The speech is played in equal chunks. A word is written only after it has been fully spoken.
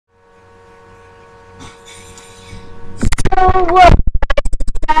What?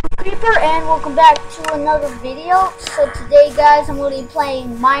 I'm Creeper and welcome back to another video. So today guys I'm going to be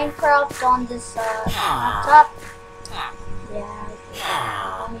playing Minecraft on this laptop. Yeah,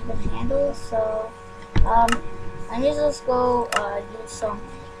 I don't even handle, so let me just go do some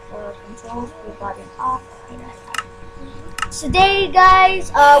controls. We got it off. Today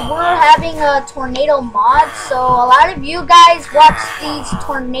guys we're having a tornado mod, so a lot of you guys watch these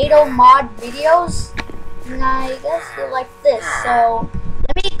tornado mod videos. And I guess you like this, so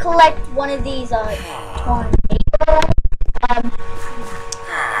let me collect one of these tornado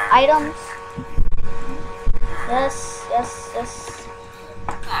items. Yes.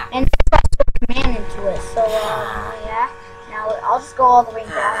 And press the command into it. So yeah. Now I'll just go all the way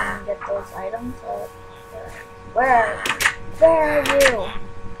down and get those items. Where are you?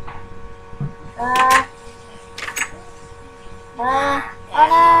 Oh no!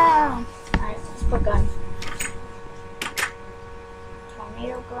 Alright, let's put gun.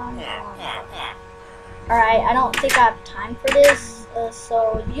 Tornado gun. Alright, I don't think I have time for this.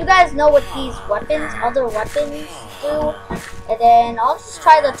 So you guys know what these other weapons do, and then I'll just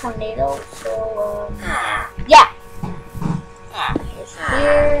try the tornado. So yeah. It's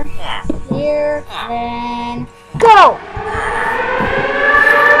here, and then go!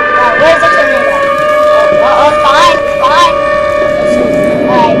 Where's the tornado? Oh, fine.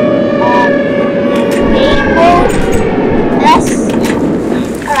 Alright, game mode. Yes.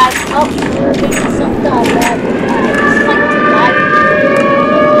 Alright, we're getting some done. Alright, this is like too live.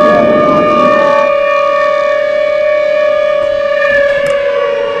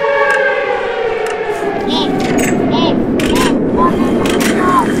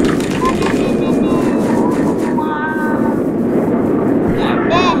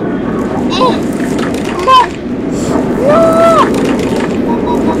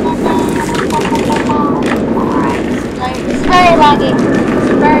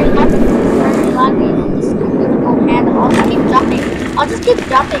 I'll just keep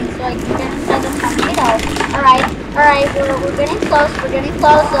jumping so I can get inside the tornado. Alright, we're getting close, We're getting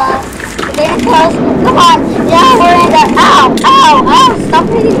close. Come on. Yeah, we're in the ow, stop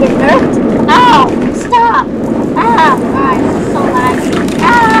hitting the dirt. Ow, stop. Alright, this is so laggy.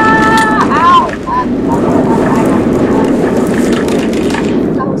 Ow.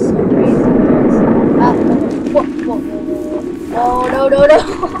 That was so crazy. Whoa. No.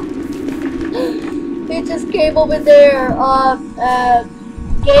 It just came over there.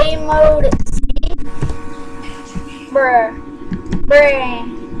 Game mode C. Bruh.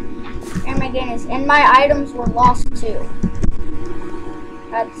 Oh my goodness. And my items were lost too.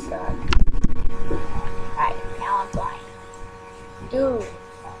 That's Alright, now I'm flying. Dude.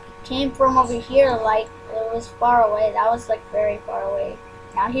 Came from over here, like it was far away. That was like very far away.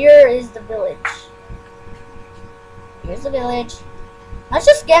 Now here is the village. Here's the village. Let's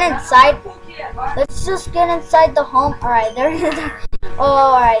just get inside. The home. Alright, there it is.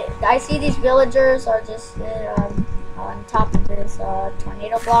 Oh, alright. I see these villagers are just on top of this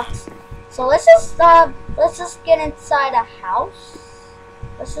tornado blocks. So let's just get inside a house.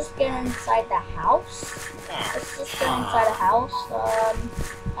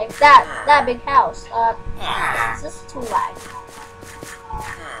 Like that big house. This is too loud.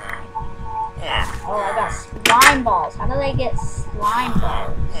 Oh, I got slime balls. How did I get slime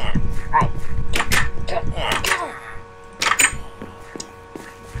balls? Right.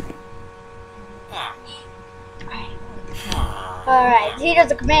 Alright, here's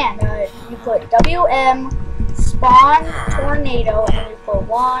the command. You put WM spawn tornado, and then you put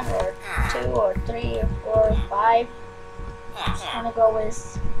 1 or 2 or 3 or 4 or 5. Just gonna go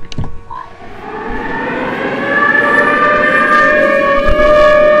with 5.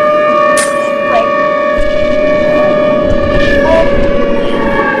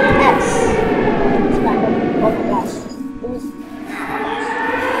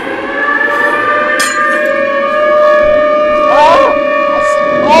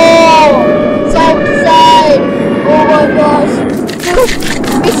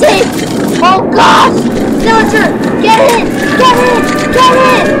 Oh gosh! Villager! Get in!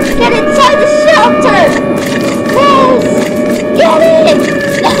 Get inside the shelter! Yes! Get in!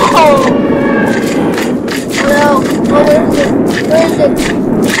 No! Where is it?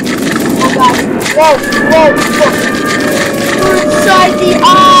 Oh gosh! Whoa! We're inside the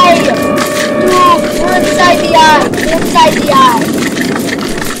eye! Dude! We're inside the eye!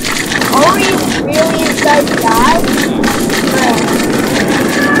 Are we really inside the eye?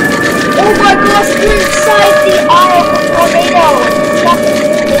 Oh my gosh, we're inside the eye of the tornado! Stop the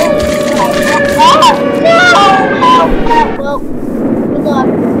no! Well, good luck.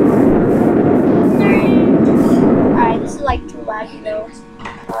 Alright, this is like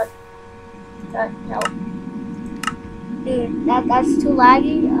No. Dude, that's too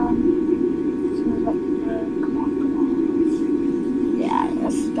laggy. Come on. Yeah,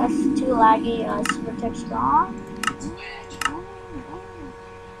 that's too laggy. Super text on.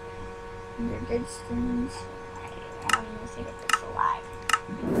 Your distance. Let me see if it's alive.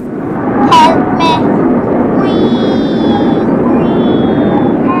 Help me.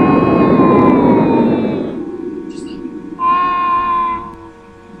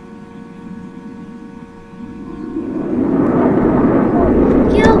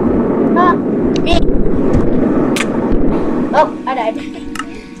 Oh, I died.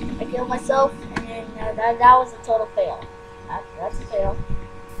 I killed myself, and then that was a total fail. That's a fail.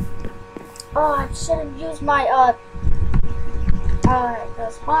 Oh, I should have used my the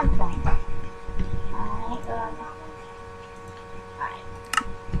spawn point. Alright.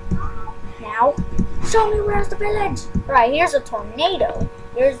 Now, show me where's the village. Right, here's a tornado.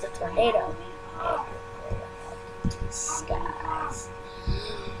 Here's the tornado. Skies.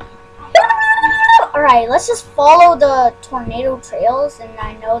 Alright, let's just follow the tornado trails, and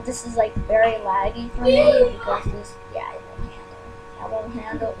I know this is like very laggy for me because this, yeah, it won't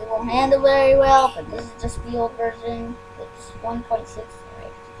handle very well, but this is just the old version. It's 1.6,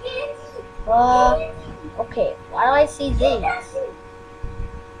 right? Okay, why do I see these?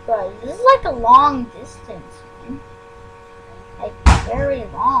 But this is like a long distance, man. Like, very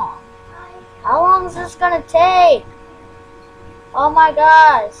long. How long is this gonna take? Oh my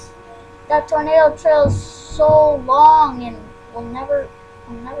gosh. That tornado trail is so long, and we'll never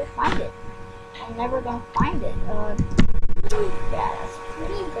find it. I'm never gonna find it. Yeah, that's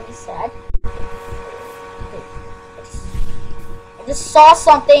pretty sad. I just saw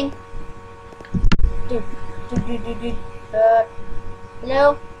something. Dude.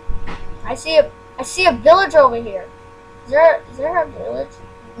 Hello? I see a village over here. Is there a village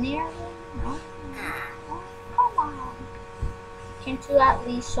near me? No? Come on. Can't you at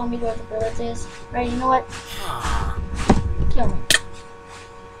least show me where the village is? Right, you know what? Kill me.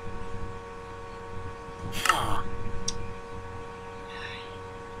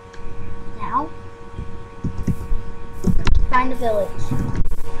 Now, find the village.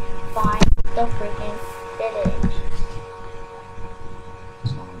 Find the freaking village.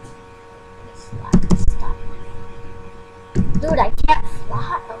 Stop. Dude, I can't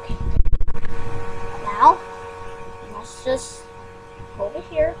fly. Okay. Now, let's just go over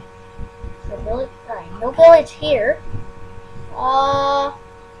here. The village. Alright, no village here.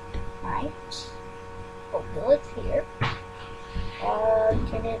 Right. No village here. Can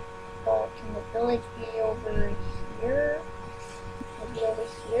the village be over here? Maybe over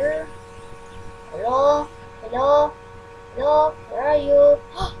here? Hello? Where are you?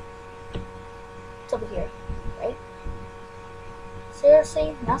 It's over here, right?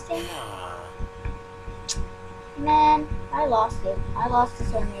 Seriously? Nothing? Man, I lost it. I lost the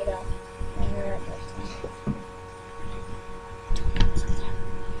tornado.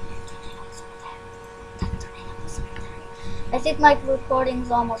 I think my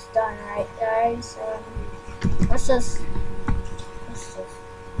recording's almost done, right, guys? Let's just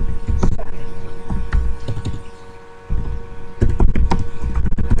start.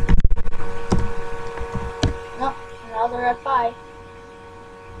 Nope, now they're at 5.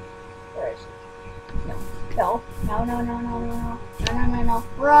 Where is it? No.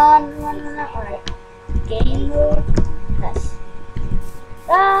 Run. Alright. Game mode. Press.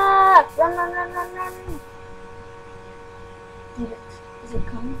 Ah! Run. Is it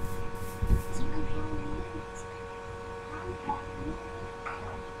coming?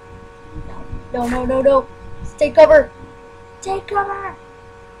 No. Take cover.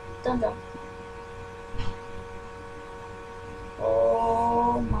 Don't.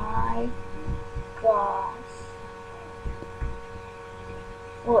 Oh my gosh.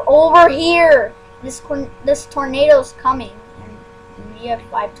 We're over here. This tornado's coming, and we have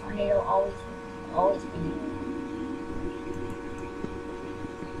 5 tornado always be.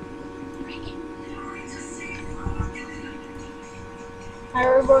 My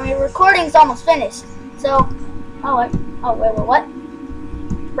recording's almost finished. So, wait, what?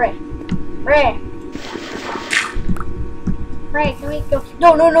 Ray, can we go?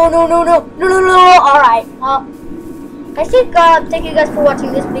 No. Alright, I think, thank you guys for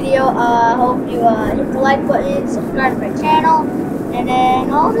watching this video. Hope you, hit the like button, subscribe to my channel, and then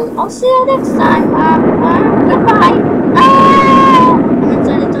I'll see you next time. Goodbye. I'm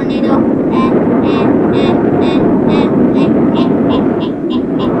inside the tornado, and